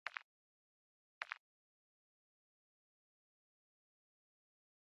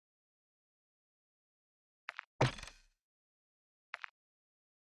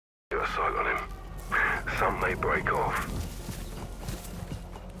sight on him. Some may break off.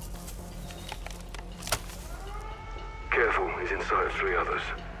 Careful, he's in sight of 3 others.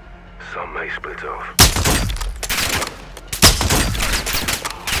 Some may split off.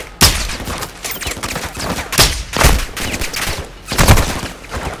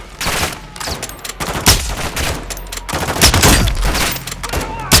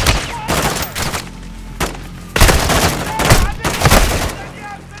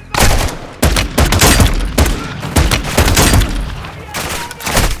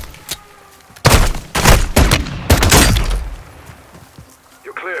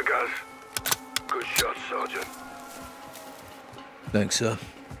 Clear, Gus. Good shot, Sergeant. Thanks, sir.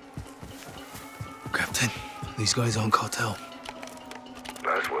 Captain, these guys aren't cartel.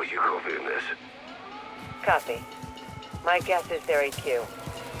 That's what you copying this. Copy. My guess is they're AQ.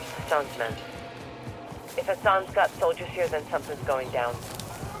 Hassan's men. If Hassan's got soldiers here, then something's going down.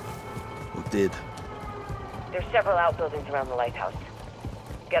 Who did? There's several outbuildings around the lighthouse.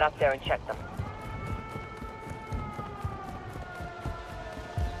 Get up there and check them.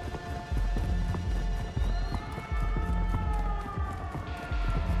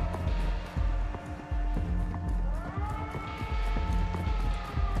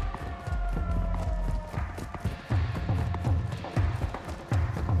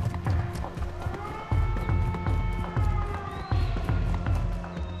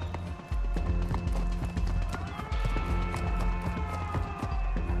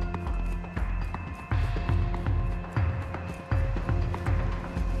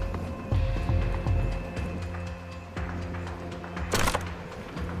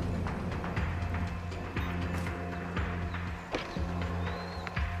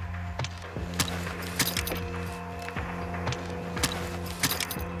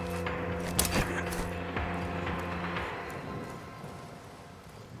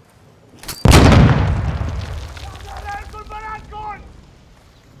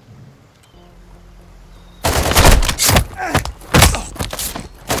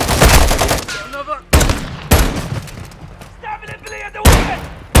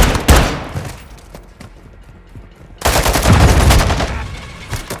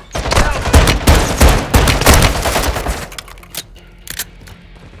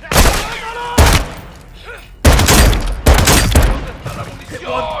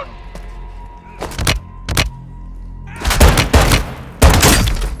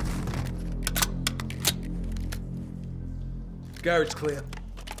 Garage clear.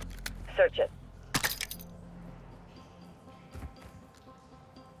 Search it.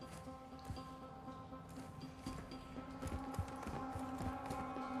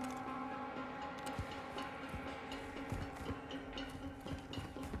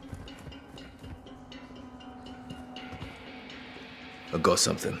 I got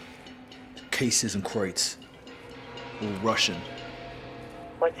something. Cases and crates. All Russian.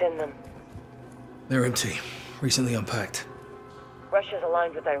 What's in them? They're empty. Recently unpacked. Russia's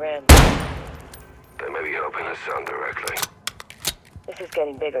aligned with Iran. They may be helping Hassan directly. This is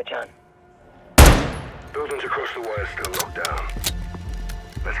getting bigger, John. Buildings across the way are still locked down.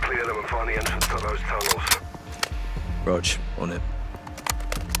 Let's clear them and find the entrance to those tunnels. Rog, on it.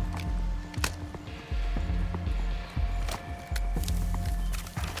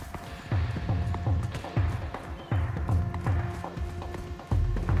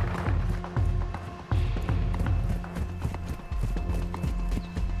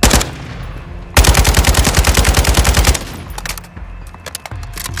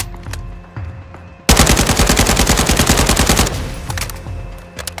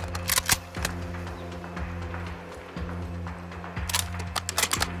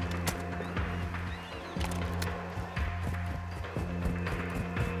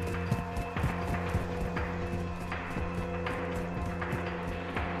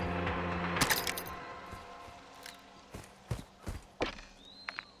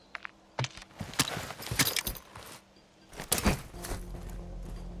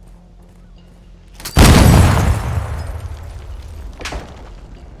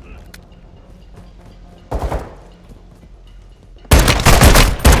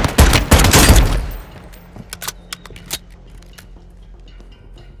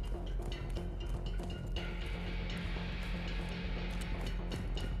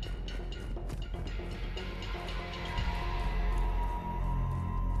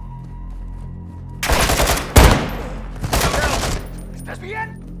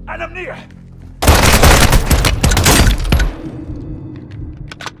 bien? Anamnia!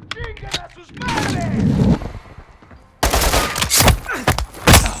 ¡Chinguen a sus madres!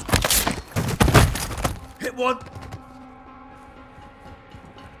 Hit one.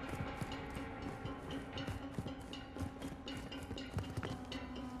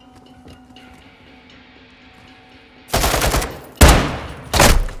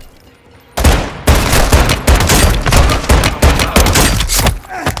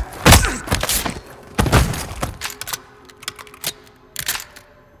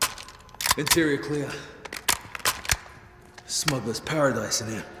 Interior clear. Smuggler's paradise in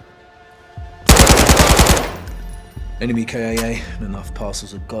here. Enemy KIA and enough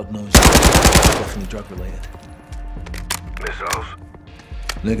parcels of God knows. Definitely drug related. Missiles?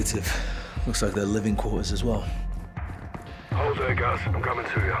 Negative. Looks like they're living quarters as well. Hold there, Gus. I'm coming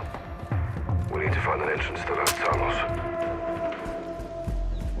to you. We need to find an entrance to those tunnels.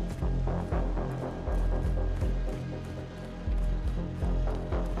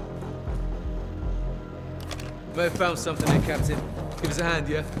 May have found something there, Captain. Give us a hand,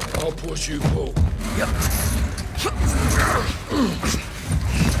 yeah? I'll push you, Paul. Yep.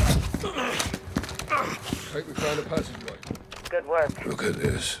 Think we found a passageway. Good work. Look at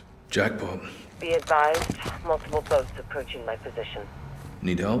this. Jackpot. Be advised, multiple boats approaching my position.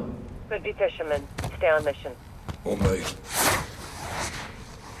 Need help? Could be fishermen. Stay on mission. On me.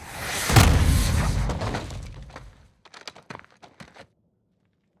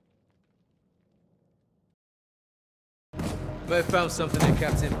 May have found something there,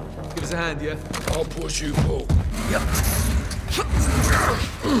 Captain. Give us a hand, yeah? I'll push you, Paul. Yep.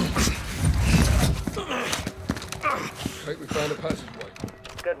 Think we found a passageway.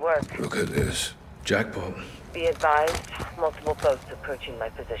 Good work. Look at this. Jackpot. Be advised, multiple boats approaching my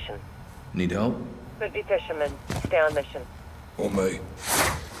position. Need help? Could be fishermen. Stay on mission. On me.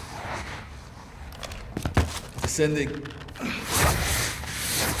 Descending.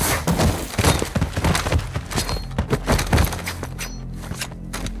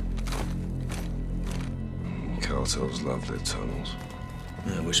 Cartels love their tunnels.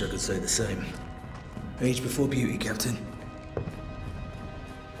 I wish I could say the same. Age before beauty, Captain.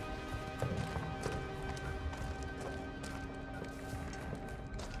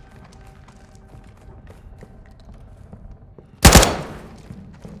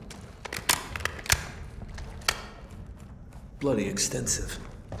 Bloody extensive.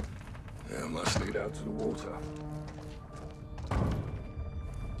 Yeah, must lead out to the water.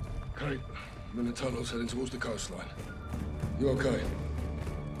 Kate, I'm in the tunnels heading towards the coastline. You okay?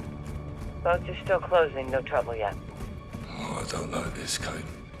 Boats are still closing. No trouble yet. Oh, I don't like this, Kate.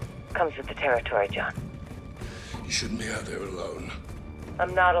 Comes with the territory, John. You shouldn't be out there alone.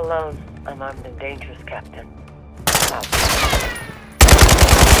 I'm not alone. I'm armed and dangerous, Captain. Out.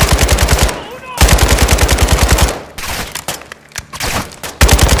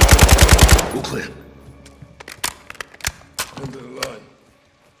 All clear. End of the line.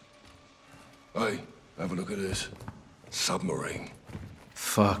 Hey, have a look at this. Submarine.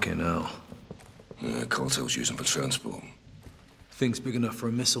 Fucking hell. Yeah, cartels use them for transport. Thing's big enough for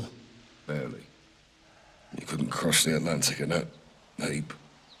a missile. Barely. You couldn't cross the Atlantic in that heap.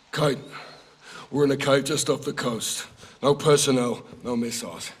 Kate, we're in a cave just off the coast. No personnel, no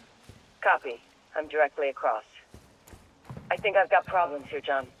missiles. Copy. I'm directly across. I think I've got problems here,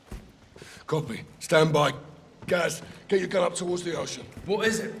 John. Copy. Stand by. Gaz, get your gun up towards the ocean. What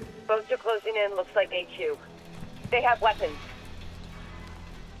is it? Boats are closing in. Looks like AQ. They have weapons.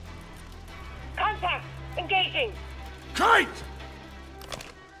 Contact! Engaging! Kate!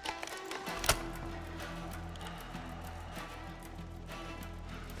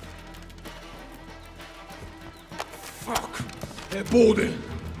 Fuck! They're boarding.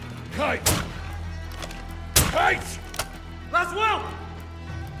 Kate! Kate! That's Will!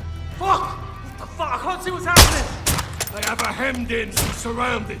 Fuck! What the fuck? I can't see what's happening! They have a hemmed in,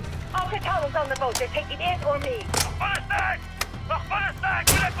 surrounded. All Catala's on the boat. They're taking it or me.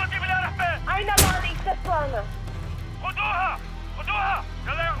 أين ماري تسلانا؟ خدوها! خدوها!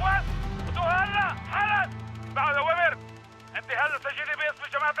 يلا يا اخوان! خدوها هلا! حالا! بعد اوامر! انت هلا سجلي باسم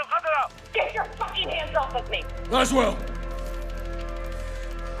الجماعة الخضراء! Get your fucking hands off of me! Laswell!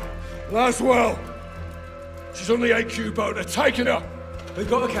 Laswell! She's on the AQ boat. They're taking her. They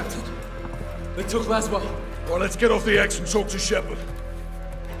got her, Captain. They took Laswell. Well, let's get off the X and talk to Shepard.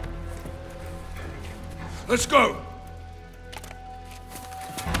 Let's go.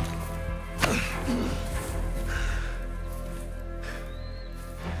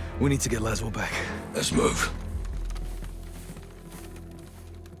 We need to get Laswell back. Let's move.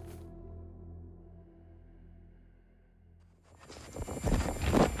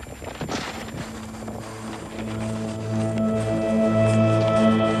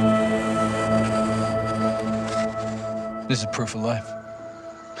 This is proof of life.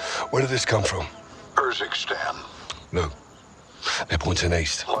 Where did this come from? Urzikstan, No. They're pointing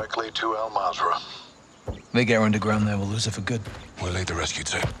east. likely to Al Mazrah. They get her underground there, we'll lose her for good. We'll lead the rescue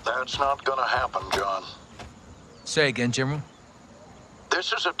team. That's not gonna happen, John. Say again, General.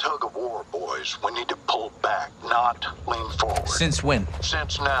 This is a tug of war, boys. We need to pull back, not lean forward. Since when?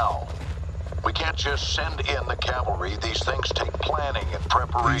 Since now. We can't just send in the cavalry. These things take planning and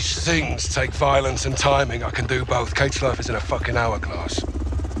preparation. These things take violence and timing. I can do both. Kate's life is in a fucking hourglass.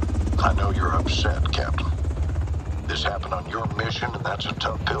 I know you're upset, Captain. This happened on your mission, and that's a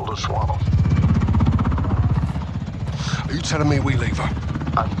tough pill to swallow. Are you telling me we leave her?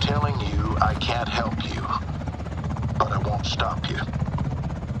 I'm telling you I can't help you, but I won't stop you.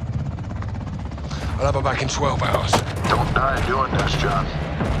 I'll have her back in 12 hours. Don't die doing this, John.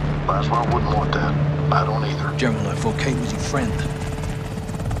 Laswell wouldn't want that. I don't either. General, I thought Kate was your friend.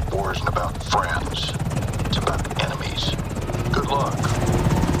 War isn't about friends. It's about enemies. Good luck.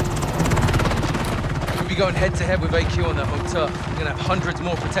 We'll be going head-to-head with AQ on that hotel. We're gonna have hundreds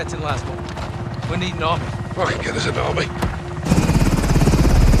more protecting Laswell. We need an army. I can get us an army.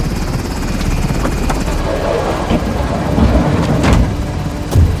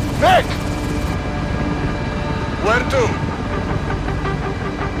 Nick! Where to?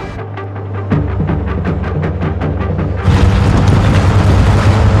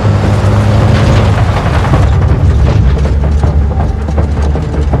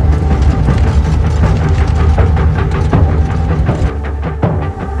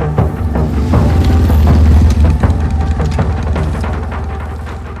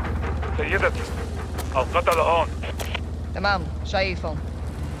 القتل هون. تمام شايفهم.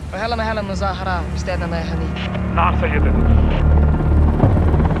 وهلا ما هلا مظاهرة باستعداد ما يهنيك. نعم سيدتي.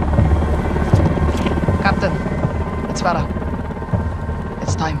 Captain, it's Farah.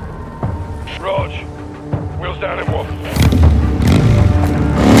 It's time. Raj, wheels down and walk.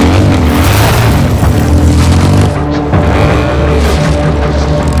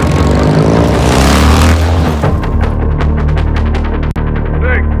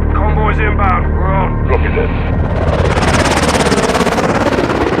 Nick, convoy's inbound. We're on. Copy that.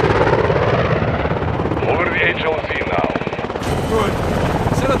 Over the HLZ now. Good.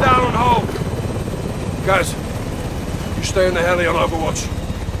 Settle down and hold. Guys, you stay in the heli on Overwatch.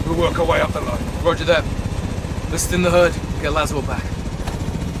 We'll work our way up the line. Roger that. Let's thin the herd. Get Laswell back.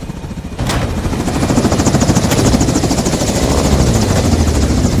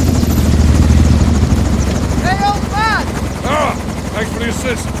 Hey, old man! Ah! Thanks for the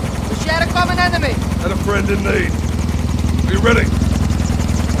assist. We share a common enemy. And a friend in need. Are you ready?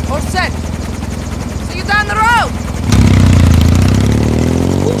 All set. See you down the road!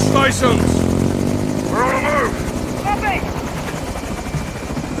 All stations! We're on the move! Copy!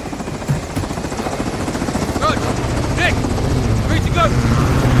 Good. Nick! Ready to go!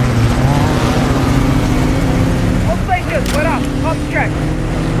 All stations, we're up. Comms check.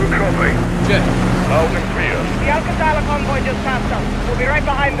 Good copy. Check. Loud and clear. The Alcatala convoy just passed us. We'll be right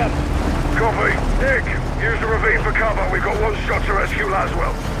behind them. Copy. Nick, use the ravine for cover. We've got one shot to rescue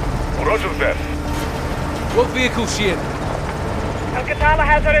Laswell. Roger that. What vehicle's she in? Alcatala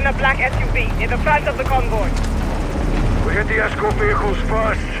has her in a black SUV, near the front of the convoy. We hit the escort vehicles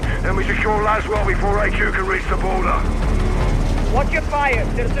first, then we secure Laswell before AQ can reach the border. Watch your fire.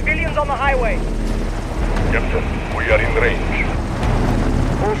 There are civilians on the highway. Captain, we are in range.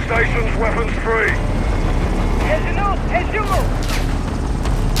 All stations, weapons free. Jesus!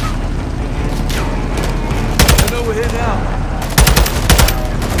 I know we're here now.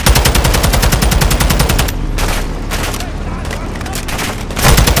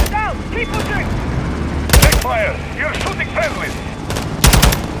 Down! Keep pushing! Take fire! You're shooting families!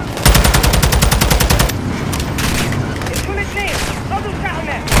 It's full of team! Not to down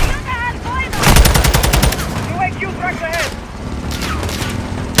there! UAQ tracks ahead!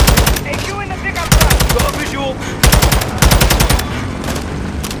 AQ in the pickup truck! Got a visual.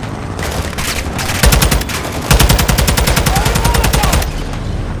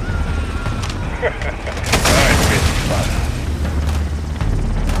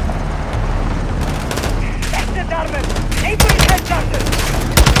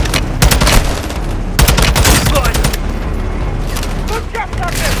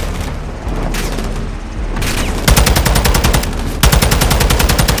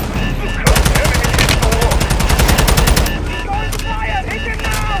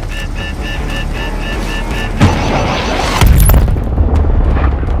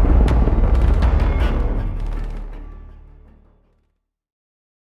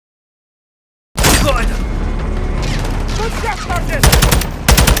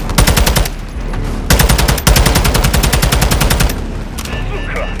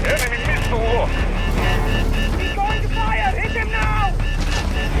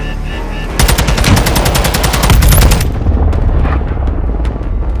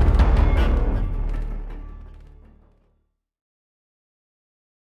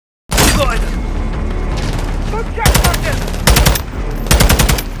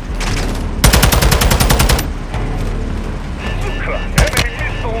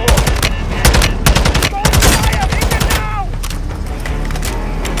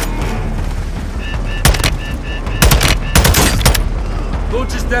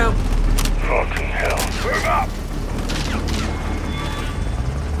 down. Fucking hell. Move up!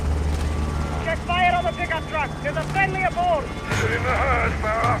 Check fire on the pickup truck. There's a friendly aboard. Get in the herd,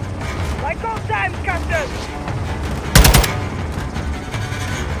 Farah. Like old times, Captain.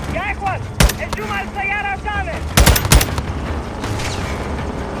 يا إخوان هجوم على السيارة الثانية.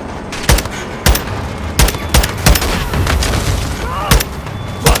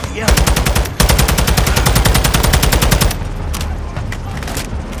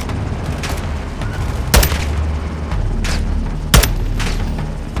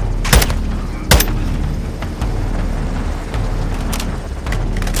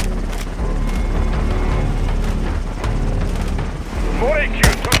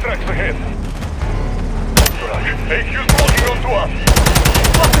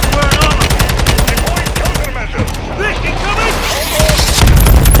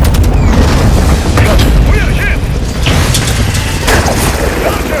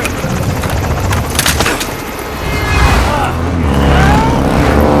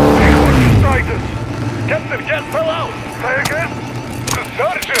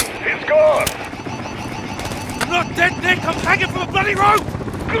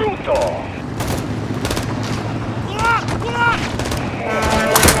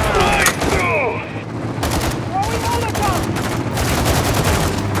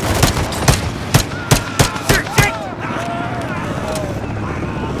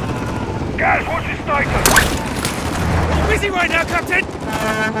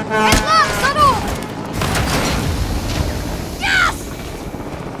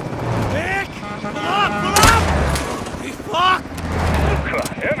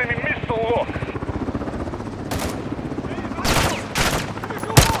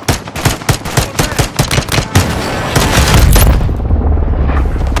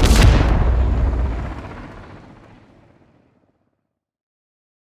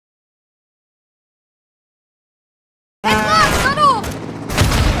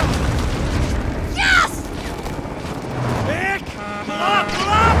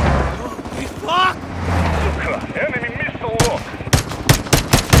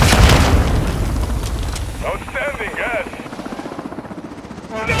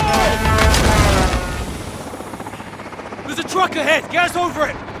 Truck ahead! Get us over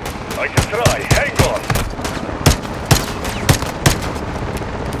it! I can try. Hang on.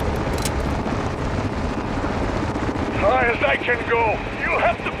 High as I can go. You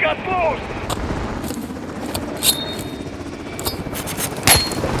have to cut loose.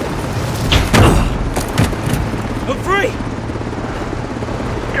 I'm free!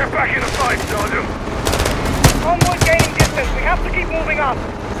 Get back in the fight, Sergeant. Convoy gaining distance. We have to keep moving up.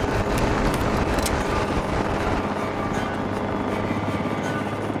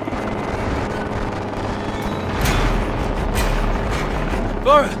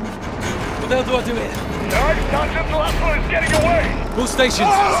 Farah! What the hell do I do here? Sergeant, the last one is getting away! All stations,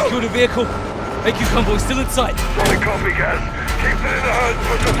 secure the vehicle. AQ convoy still in sight. Solid copy, Gaz. Keep it in the herd and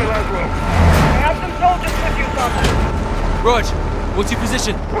push us to Laswell. I have some soldiers with you, Sergeant. Raj, what's your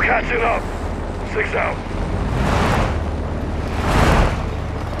position? We're catching up. 6 out.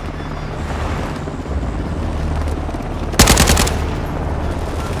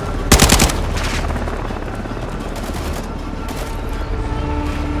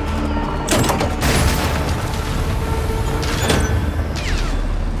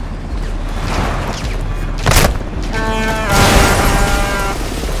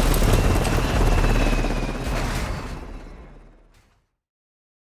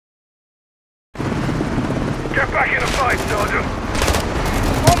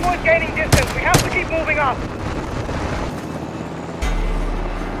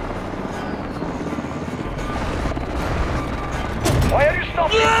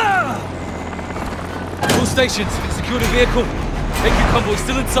 Stations, secure the vehicle. AQ convoy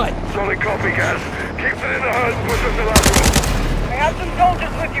still in sight. Solid copy, Gaz. Keep it in the herd and push us to Laswell. I have some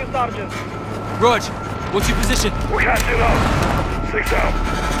soldiers with you, Sergeant. Raj, what's your position? We're catching up. 6 out.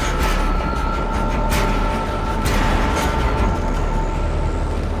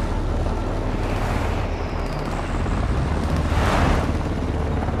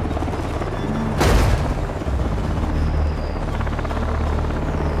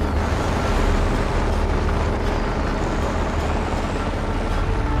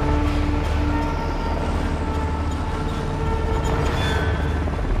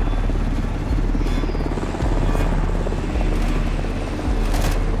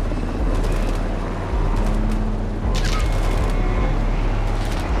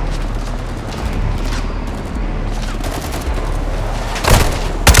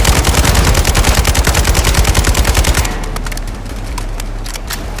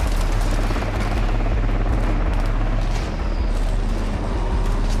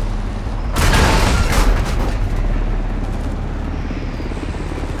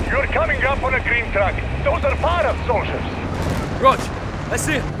 truck. Those are Farah soldiers. Rog, let's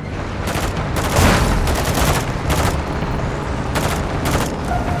see him.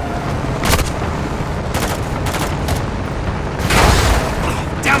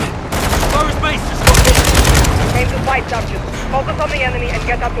 Damn it! Forest base just got hit. Aim to fight, Sergeant. Focus on the enemy and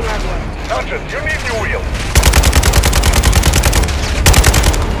get up to landward. Sergeant, you need new wheels.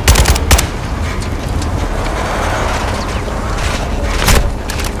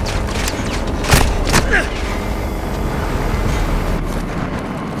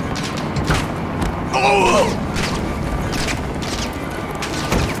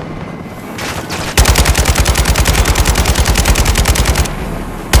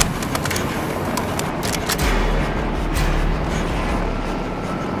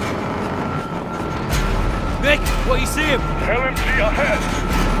 Nick, what you see him? LMG ahead.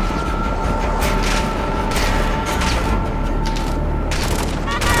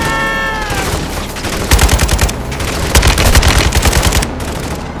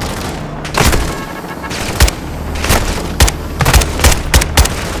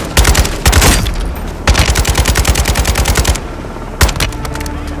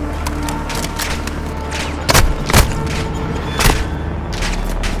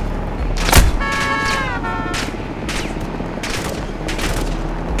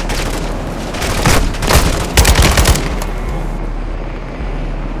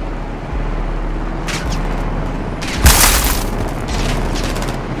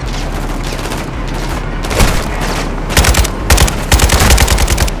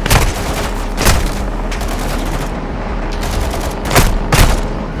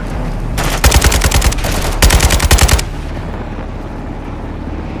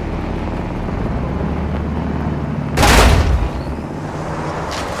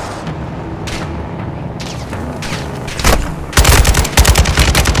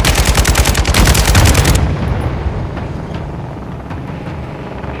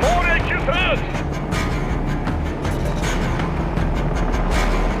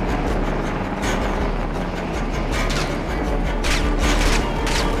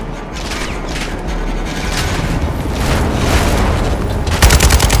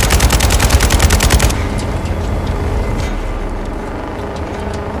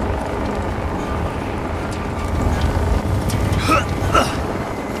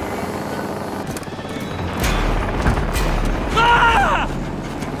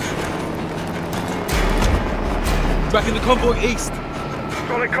 Tracking the convoy east.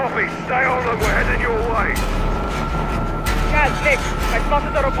 Solid copy. Stay on them. We're heading your way. Chad, Nick, my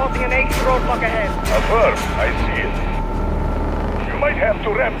spotters are reporting an ancient roadblock ahead. Affirm, I see it. You might have to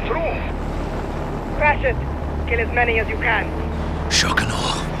ram through. Crash it. Kill as many as you can. Shock and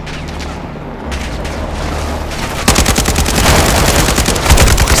awe.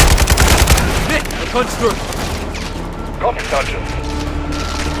 Nick, the punch through. Copy, Sergeant.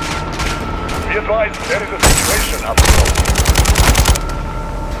 Be advised, there is a situation up below.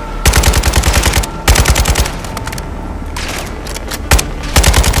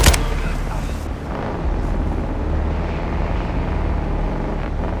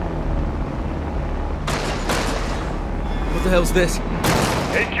 What the hell's this?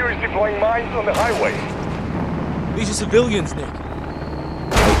 AQ is deploying mines on the highway. These are civilians, Nick.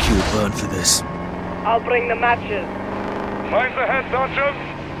 AQ will burn for this. I'll bring the matches. Mines ahead, Sergeant.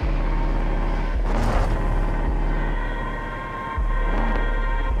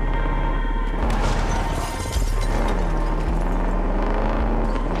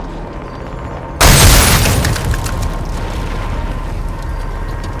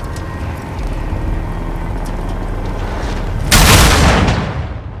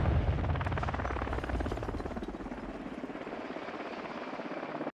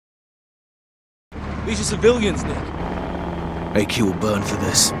 These are civilians, Nick. AQ will burn for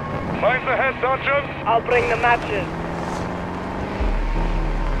this. Mines ahead, Sergeant. I'll bring the matches.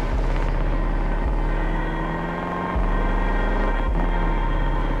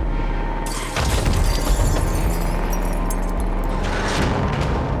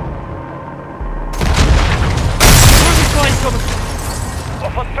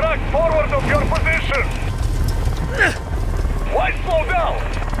 Of a truck forward of your position. Why slow down?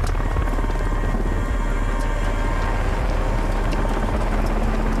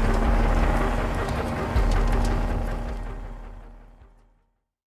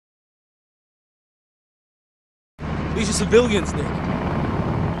 These are civilians, Nick.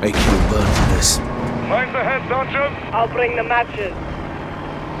 AQ will burn for this. Mines ahead, Sergeant. I'll bring the matches.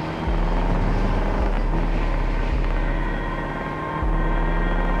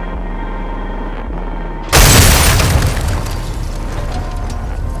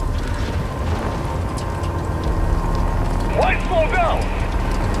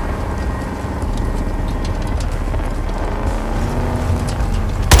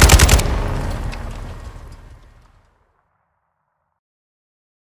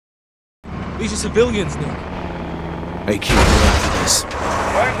 These are civilians, Nick. AQ will burn for this.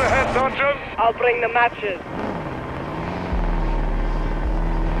 Flames ahead, Sergeant. I'll bring the matches.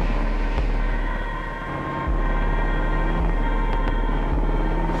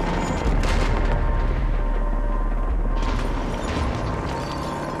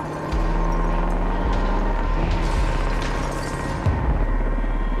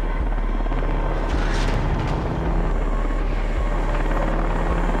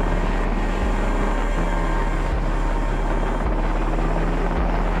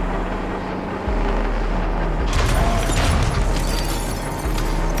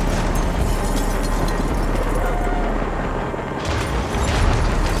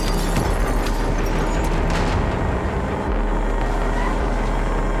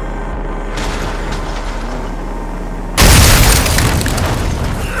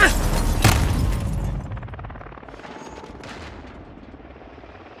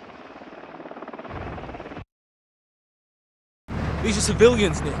 These are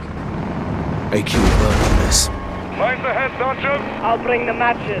civilians, Nick. AQ will burn for this. Flames ahead, Sergeant. I'll bring the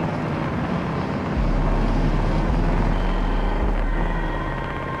matches.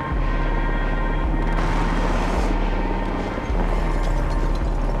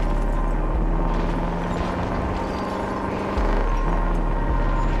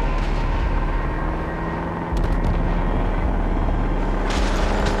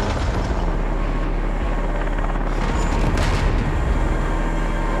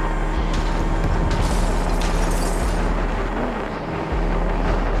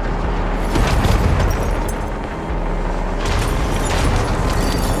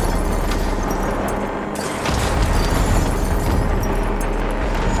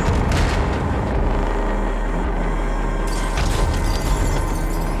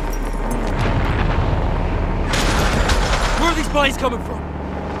 Bodies coming from?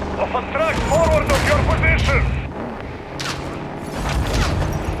 Off a track forward of your position.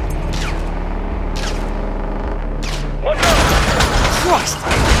 Watch out! Christ!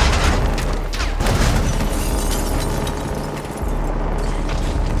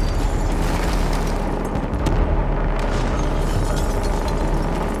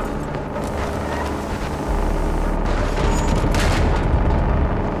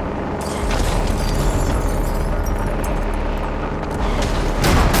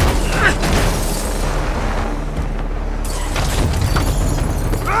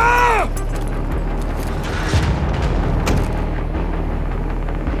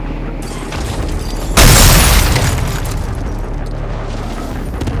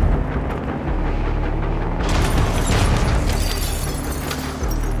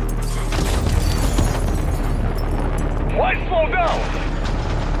 Why slow down?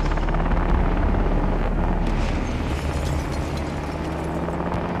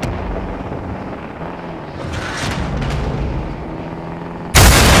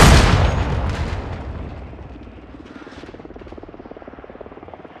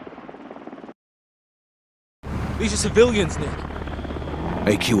 These are civilians, Nick.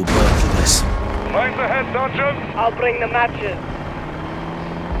 AQ will burn for this. Flames ahead, Sergeant. I'll bring the matches.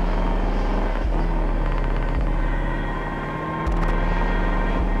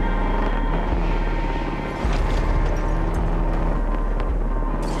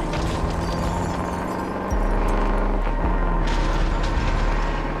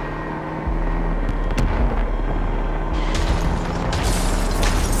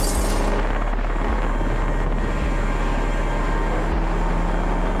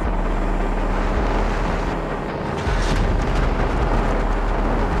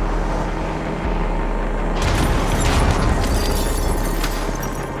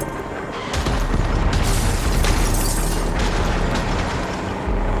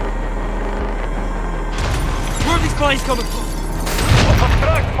 Bodies coming from? Off a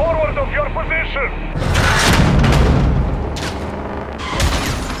track forward of your position.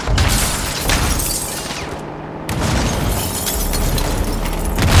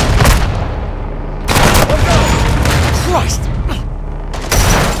 Watch out! Christ!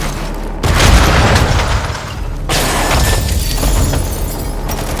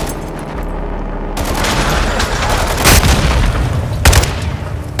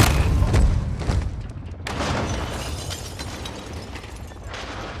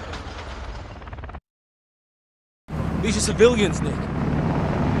 These are civilians, Nick.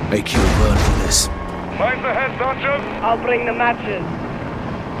 AQ will burn for this. Flames ahead, Sergeant. I'll bring the matches.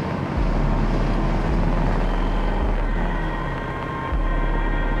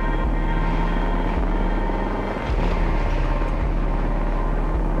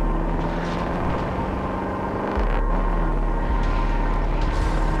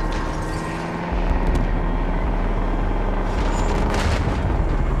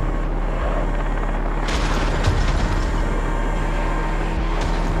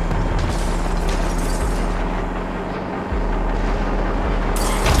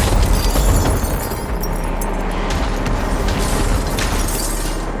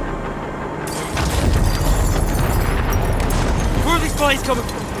 he's coming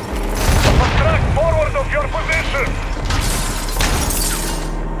from. Track forward of your position!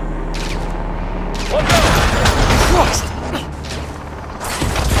 Watch out! Christ!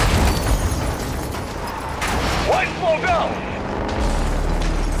 Why slow down?